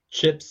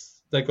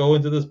chips that go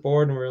into this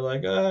board," and we're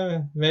like,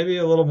 maybe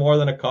a little more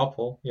than a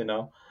couple.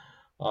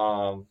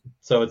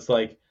 So it's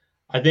like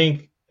I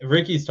think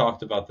Ricky's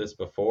talked about this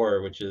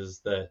before, which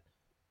is that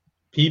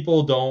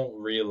people don't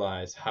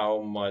realize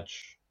how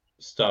much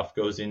stuff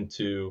goes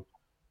into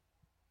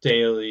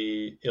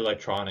daily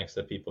electronics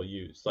that people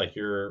use, like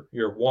your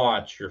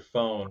watch, your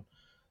phone.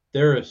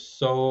 There is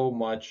so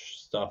much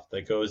stuff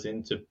that goes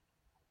into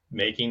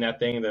making that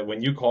thing that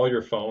when you call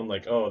your phone,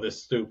 like, oh,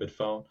 this stupid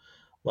phone,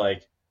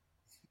 like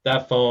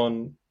that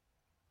phone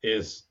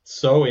is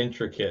so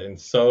intricate and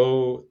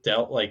so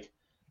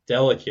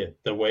delicate,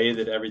 the way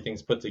that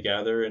everything's put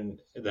together and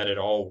that it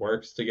all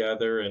works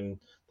together, and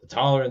the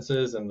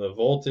tolerances and the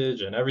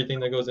voltage and everything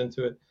that goes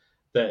into it,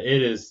 that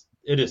it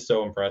is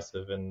so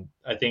impressive. And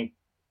I think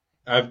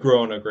I've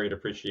grown a great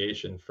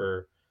appreciation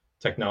for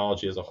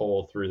technology as a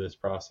whole through this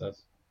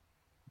process.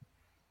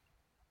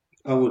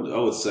 I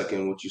would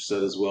second what you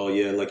said as well.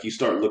 Yeah, like you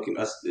start looking,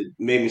 it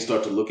made me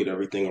start to look at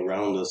everything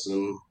around us,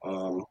 and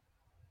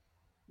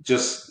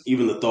just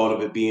even the thought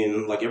of it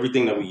being like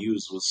everything that we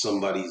use was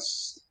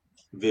somebody's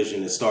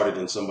vision. It started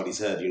in somebody's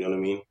head. You know what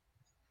I mean?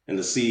 And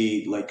to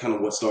see like kind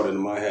of what started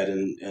in my head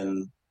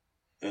and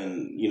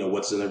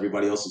what's in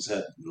everybody else's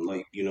head,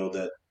 like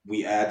that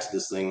we add to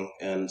this thing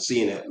and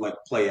seeing it like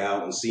play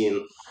out and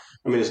seeing.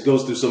 I mean, it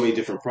goes through so many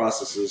different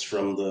processes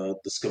from the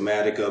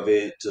schematic of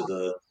it to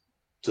the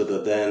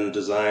then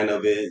design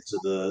of it to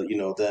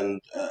the then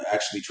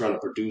actually trying to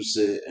produce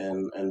it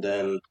and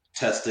then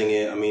testing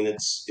it. I mean,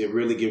 it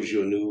really gives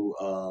you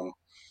a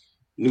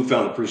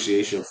newfound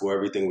appreciation for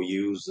everything we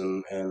use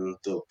and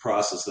the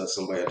process that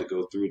somebody had to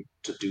go through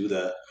to do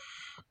that.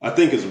 I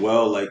think as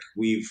well, like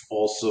we've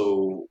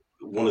also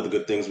one of the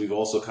good things we've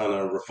also kind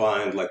of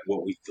refined like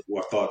what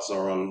our thoughts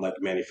are on like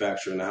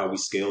manufacturing and how we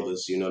scale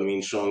this. You know what I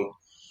mean? Sean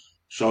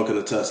can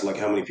attest like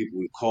how many people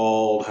we've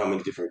called, how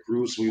many different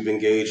groups we've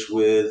engaged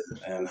with,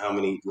 and how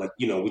many like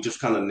we just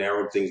kind of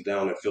narrowed things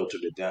down and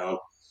filtered it down.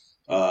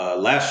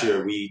 Last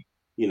year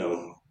you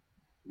know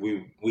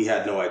we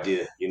had no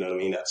idea, you know what I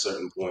mean, at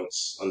certain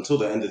points until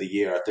the end of the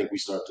year. I think we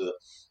start to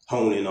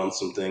hone in on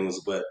some things,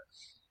 but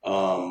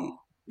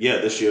yeah,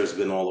 this year has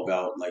been all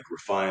about like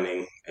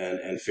refining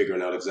and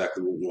figuring out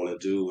exactly what we want to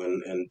do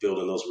and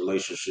building those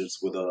relationships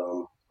with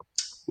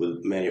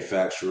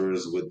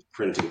manufacturers, with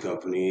printing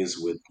companies,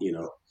 with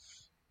even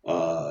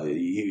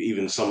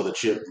some of the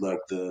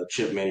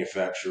chip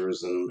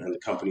manufacturers and the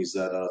companies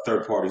that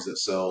third parties that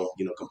sell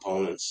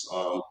components.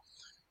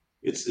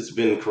 It's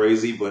been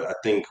crazy, but I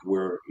think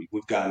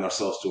we've gotten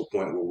ourselves to a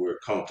point where we're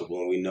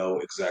comfortable and we know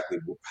exactly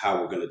how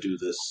we're going to do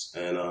this,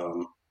 and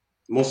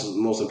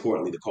most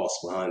importantly, the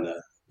cost behind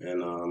that.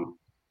 And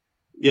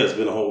yeah, it's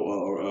been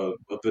a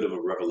bit of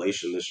a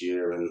revelation this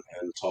year, and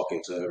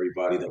talking to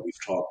everybody that we've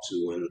talked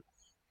to and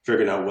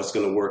figuring out what's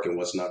going to work and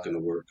what's not going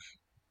to work.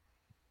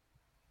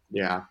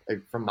 Yeah,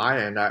 like from my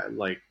end, I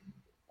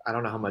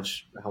don't know how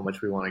much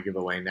we want to give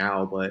away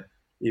now, but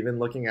even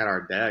looking at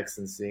our decks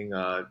and seeing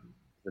the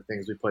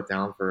things we put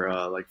down for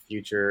like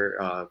future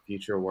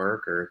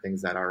work or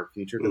things that our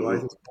future Hmm.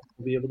 devices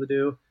will be able to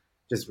do.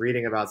 Just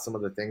reading about some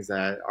of the things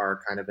that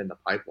are kind of in the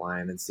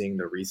pipeline and seeing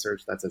the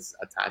research that's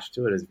attached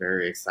to it is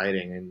very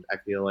exciting. And I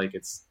feel like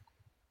it's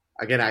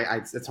again,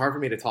 it's hard for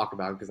me to talk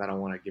about because I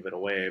don't want to give it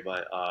away,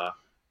 but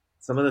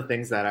some of the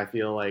things that I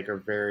feel like are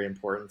very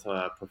important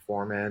to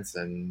performance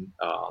and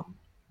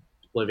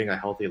living a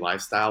healthy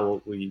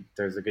lifestyle,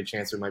 there's a good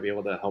chance we might be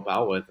able to help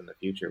out with in the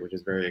future, which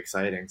is very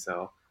exciting.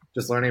 So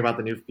just learning about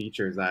the new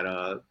features that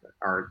are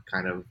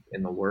kind of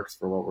in the works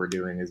for what we're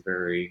doing is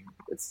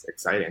it's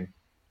exciting.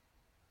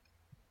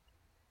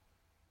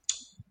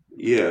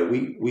 Yeah,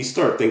 we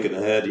start thinking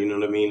ahead, you know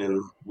what I mean, and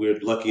we're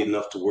lucky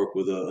enough to work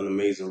with an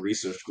amazing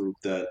research group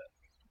that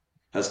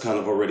has kind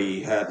of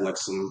already had like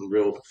some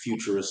real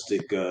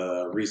futuristic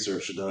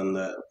research done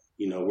that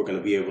we're going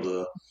to be able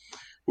to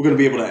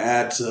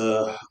add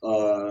to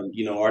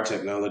our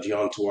technology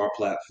onto our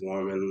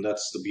platform, and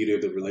that's the beauty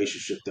of the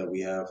relationship that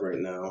we have right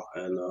now.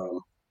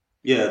 And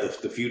yeah,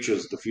 the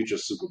future's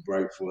super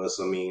bright for us.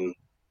 I mean,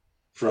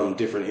 from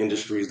different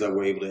industries that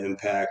we're able to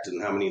impact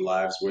and how many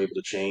lives we're able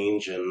to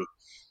change, and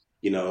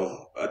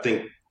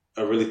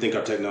I really think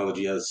our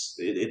technology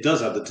it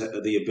does have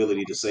the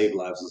ability to save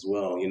lives as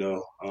well.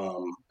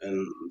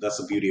 And that's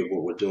the beauty of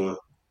what we're doing.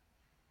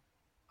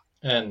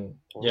 And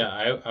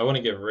yeah, I want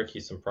to give Ricky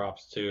some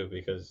props too,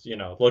 because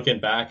looking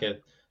back at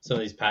some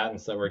of these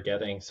patents that we're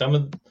getting, some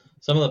of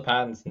the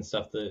patents and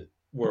stuff that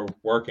we're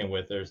working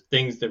with, there's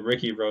things that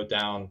Ricky wrote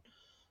down,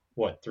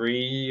 what, 3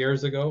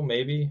 years ago,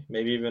 maybe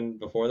even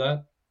before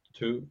that,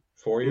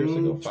 4 years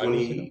ago, 5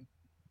 years ago. 20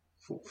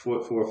 4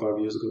 or 5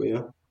 years ago,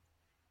 yeah.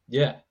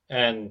 Yeah,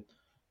 and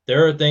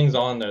there are things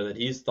on there that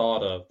he's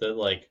thought of that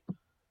like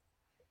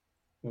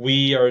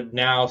we are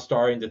now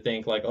starting to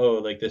think like, oh,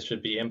 like this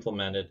should be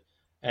implemented,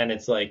 and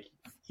it's like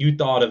you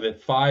thought of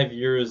it 5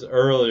 years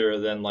earlier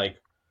than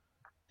like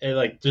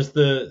just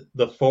the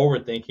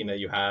forward thinking that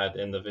you had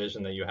and the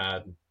vision that you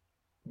had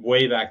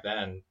way back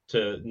then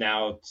to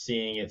now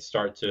seeing it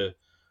start to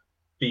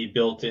be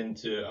built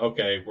into,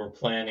 okay, we're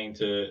planning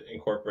to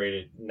incorporate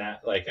it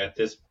like at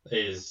this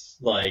is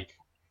like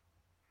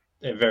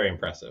very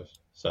impressive.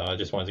 So I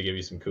just wanted to give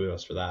you some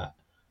kudos for that.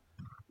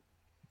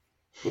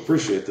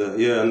 Appreciate that.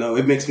 Yeah, no,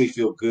 it makes me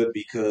feel good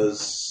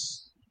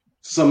because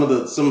some of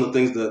the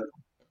things that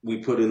we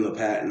put in the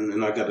patent,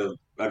 and I gotta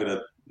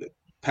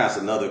pass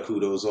another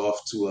kudos off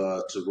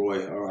to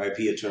Roy, our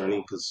IP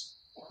attorney, because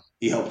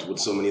he helped with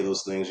so many of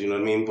those things. You know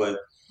what I mean? But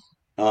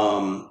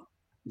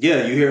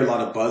yeah, you hear a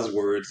lot of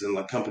buzzwords and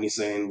like companies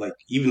saying like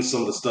even some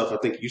of the stuff. I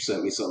think you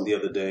sent me something the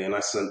other day, and I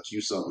sent you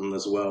something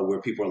as well,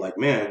 where people are like,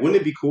 "Man, wouldn't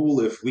it be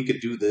cool if we could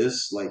do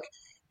this? Like,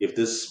 if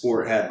this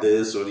sport had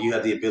this, or you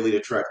had the ability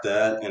to track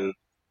that?" And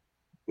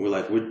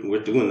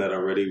we're doing that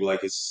already.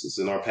 Like it's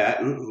in our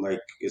patent. Like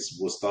it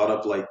was thought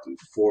up like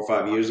 4 or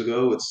 5 years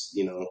ago. It's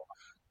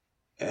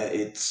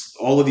it's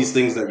all of these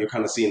things that you're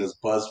kind of seeing as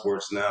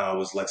buzzwords now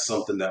is like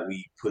something that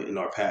we put in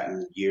our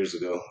patent years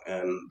ago,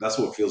 and that's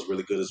what feels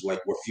really good. Is like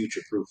we're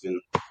future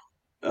proofing.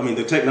 I mean,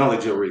 the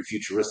technology already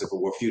futuristic, but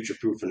we're future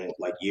proofing it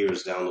like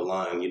years down the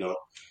line.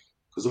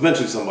 Because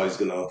eventually somebody's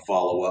gonna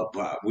follow up.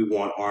 But we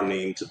want our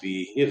name to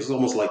be. It's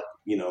almost like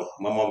my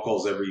mom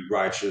calls every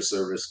rideshare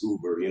service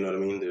Uber. You know what I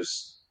mean?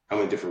 There's how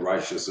many different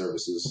rideshare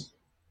services.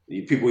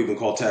 People even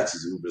call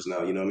taxis Ubers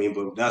now. You know what I mean?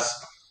 But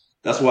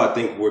that's what I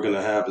think we're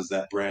gonna have is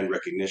that brand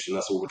recognition.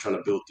 That's what we're trying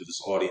to build through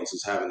this audience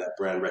is having that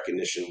brand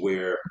recognition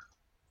where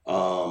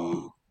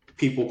um,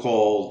 people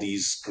call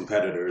these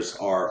competitors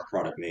our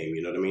product name.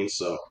 You know what I mean?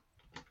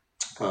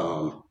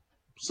 Um,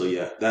 so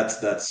yeah, that's.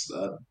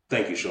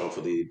 Thank you, Sean,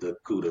 for the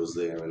kudos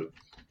there, and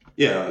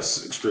yeah, I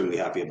was extremely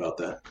happy about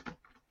that.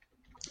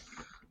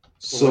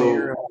 So what are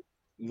your So,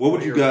 what what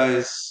would are you your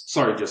guys?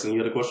 Sorry, Justin, you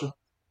had a question?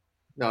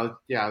 no,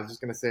 yeah, I was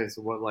just gonna say,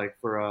 so what, like,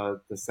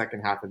 for the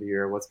second half of the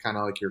year, what's kind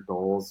of like your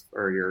goals,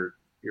 or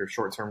your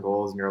short term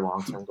goals and your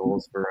long term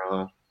goals for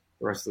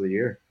the rest of the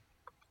year?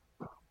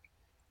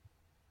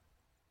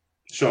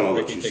 Sean, I'll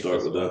let Ricky, you take start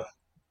this with away. that.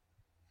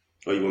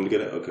 Oh, you want me to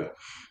get it? Okay.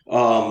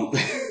 Um,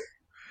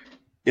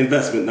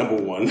 investment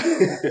number one.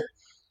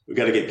 We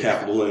got to get Yeah,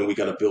 capital in. We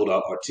got to build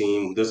out our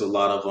team. There's a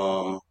lot of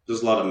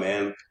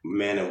man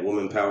and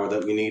woman power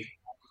that we need.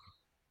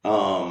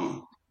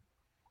 Um,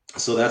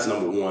 so that's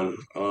number one.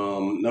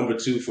 Number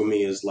two for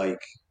me is like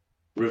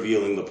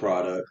revealing the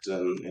product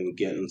and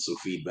getting some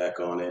feedback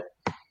on it.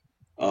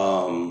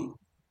 Um,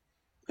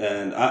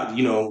 and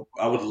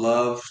I would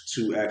love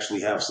to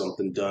actually have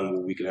something done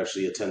where we could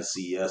actually attend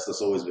CES.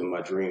 That's always been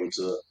my dream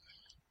to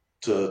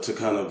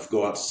kind of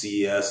go out to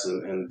CES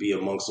and be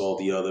amongst all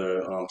the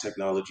other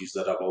technologies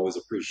that I've always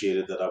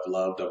appreciated, that I've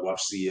loved. I've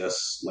watched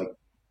CES like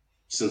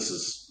since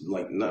its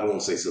like I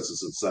won't say since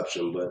its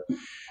inception, but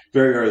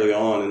very early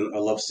on, and I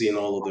love seeing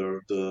all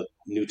of the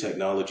new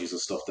technologies and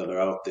stuff that are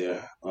out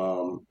there.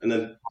 And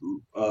then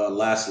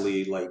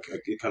lastly, like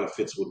it kind of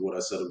fits with what I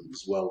said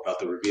as well about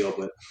the reveal,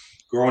 but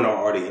growing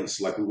our audience,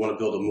 like we want to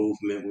build a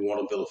movement, we want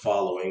to build a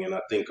following, and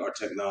I think our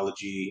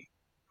technology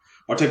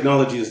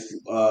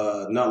is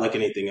not like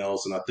anything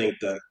else, and I think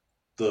that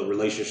the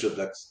relationships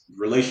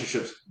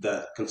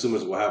that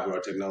consumers will have with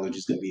our technology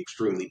is going to be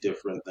extremely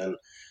different than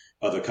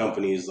other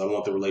companies. I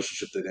want the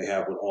relationship that they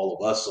have with all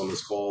of us on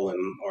this call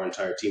and our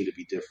entire team to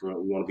be different.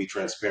 We want to be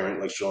transparent,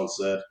 like Sean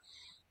said,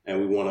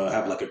 and we want to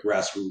have like a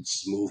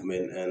grassroots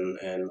movement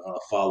and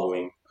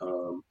following.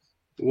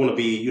 We want to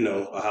be,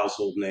 a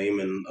household name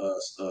and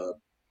a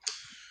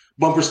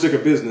bumper sticker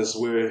business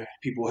where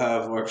people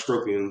have our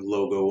Extropian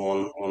logo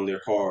on their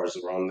cars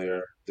or on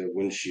their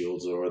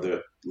windshields or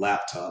their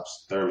laptops,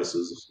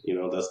 thermoses.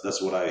 That's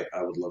what I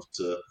would love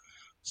to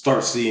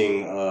start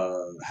seeing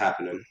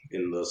happening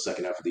in the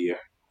second half of the year.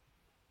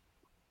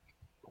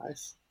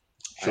 nice.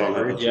 I Sean, how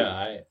agree. about you?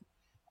 Yeah,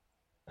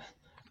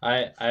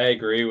 I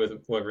agree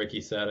with what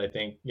Ricky said. I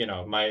think,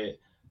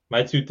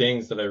 my two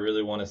things that I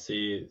really want to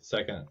see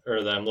second,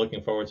 or that I'm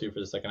looking forward to for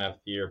the second half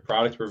of the year,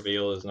 product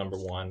reveal is number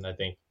one. I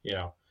think,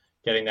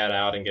 getting that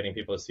out and getting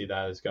people to see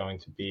that is going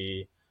to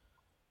be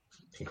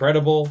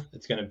incredible.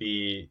 It's going to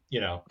be,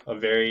 a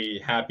very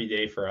happy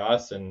day for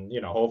us, and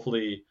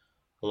hopefully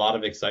a lot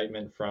of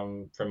excitement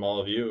from all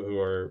of you who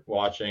are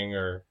watching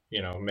or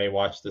may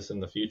watch this in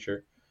the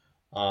future.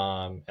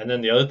 And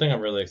then the other thing I'm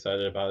really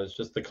excited about is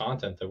just the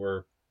content that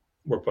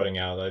we're putting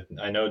out.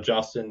 I know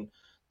Justin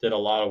did a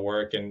lot of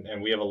work,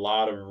 and we have a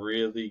lot of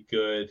really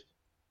good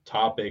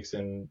topics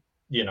and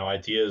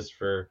ideas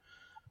for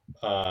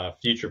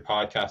future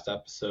podcast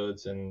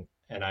episodes, and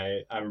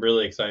I'm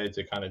really excited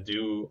to kind of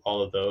do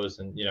all of those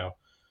and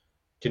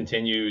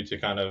continue to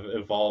kind of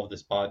evolve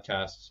this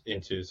podcast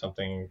into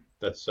something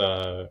that's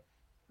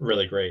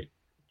really great.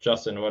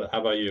 Justin, what?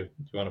 How about you? Do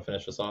you want to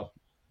finish this off?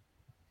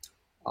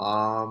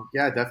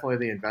 Yeah, definitely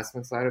the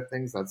investment side of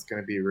things. That's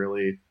going to be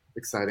really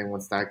exciting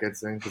once that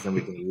gets in, because then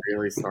we can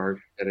really start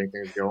getting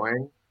things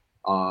going.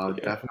 Yeah.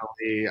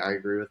 Definitely, I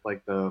agree with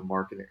like the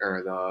marketing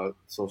or the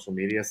social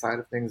media side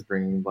of things,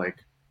 bringing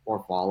like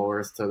more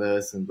followers to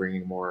this and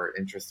bringing more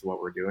interest to what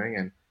we're doing.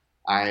 And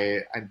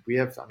we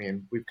have, I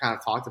mean, we've kind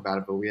of talked about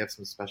it, but we have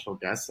some special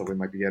guests that we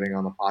might be getting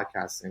on the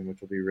podcast soon,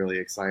 which will be really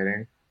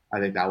exciting. I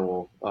think that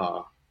will,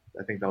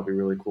 I think that'll be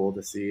really cool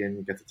to see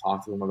and get to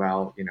talk to them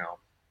about,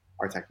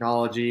 our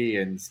technology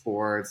and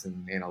sports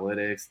and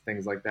analytics,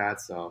 things like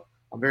that. So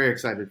I'm very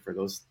excited for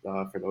those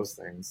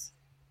things.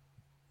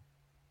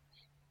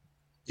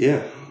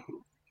 Yeah.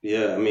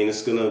 Yeah. I mean,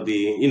 it's gonna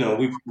be.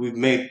 We've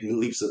made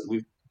leaps.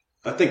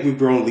 I think we've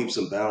grown leaps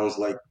and bounds,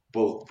 like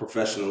both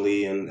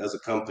professionally and as a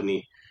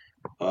company.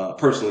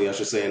 Personally, I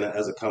should say, and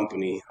as a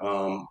company,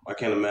 I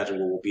can't imagine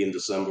what we'll be in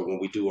December when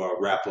we do our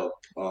wrap up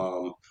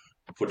for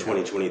Yeah,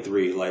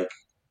 2023. Like,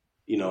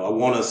 I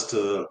want us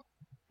to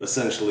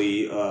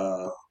essentially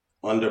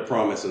under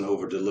promise and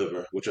over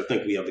deliver, which I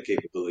think we have the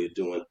capability of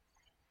doing.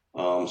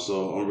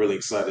 So I'm really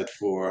excited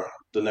for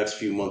the next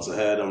few months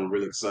ahead. I'm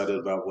really excited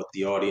about what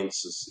the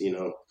audience is,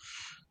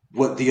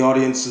 what the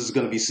audience is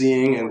going to be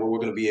seeing and what we're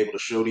going to be able to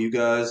show to you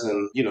guys.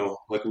 And,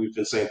 like we've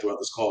been saying throughout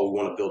this call, we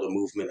want to build a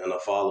movement and a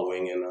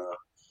following. And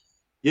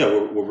yeah,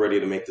 we're ready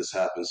to make this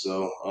happen.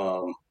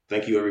 So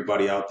thank you,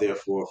 everybody out there,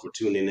 for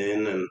tuning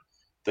in. And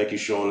thank you,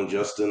 Sean and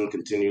Justin,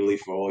 continually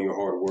for all your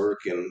hard work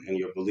and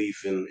your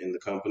belief in the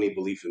company,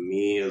 belief in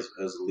me as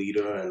a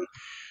leader, and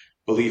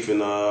belief in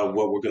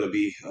what we're going to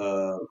be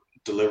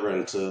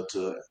delivering to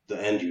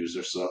the end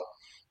user. So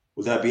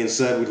with that being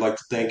said, we'd like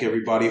to thank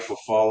everybody for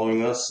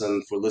following us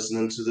and for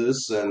listening to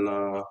this. And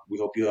we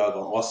hope you have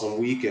an awesome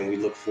week. And we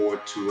look forward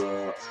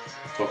to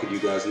talking to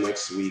you guys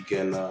next week.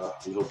 And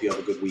we hope you have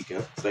a good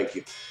weekend. Thank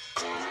you.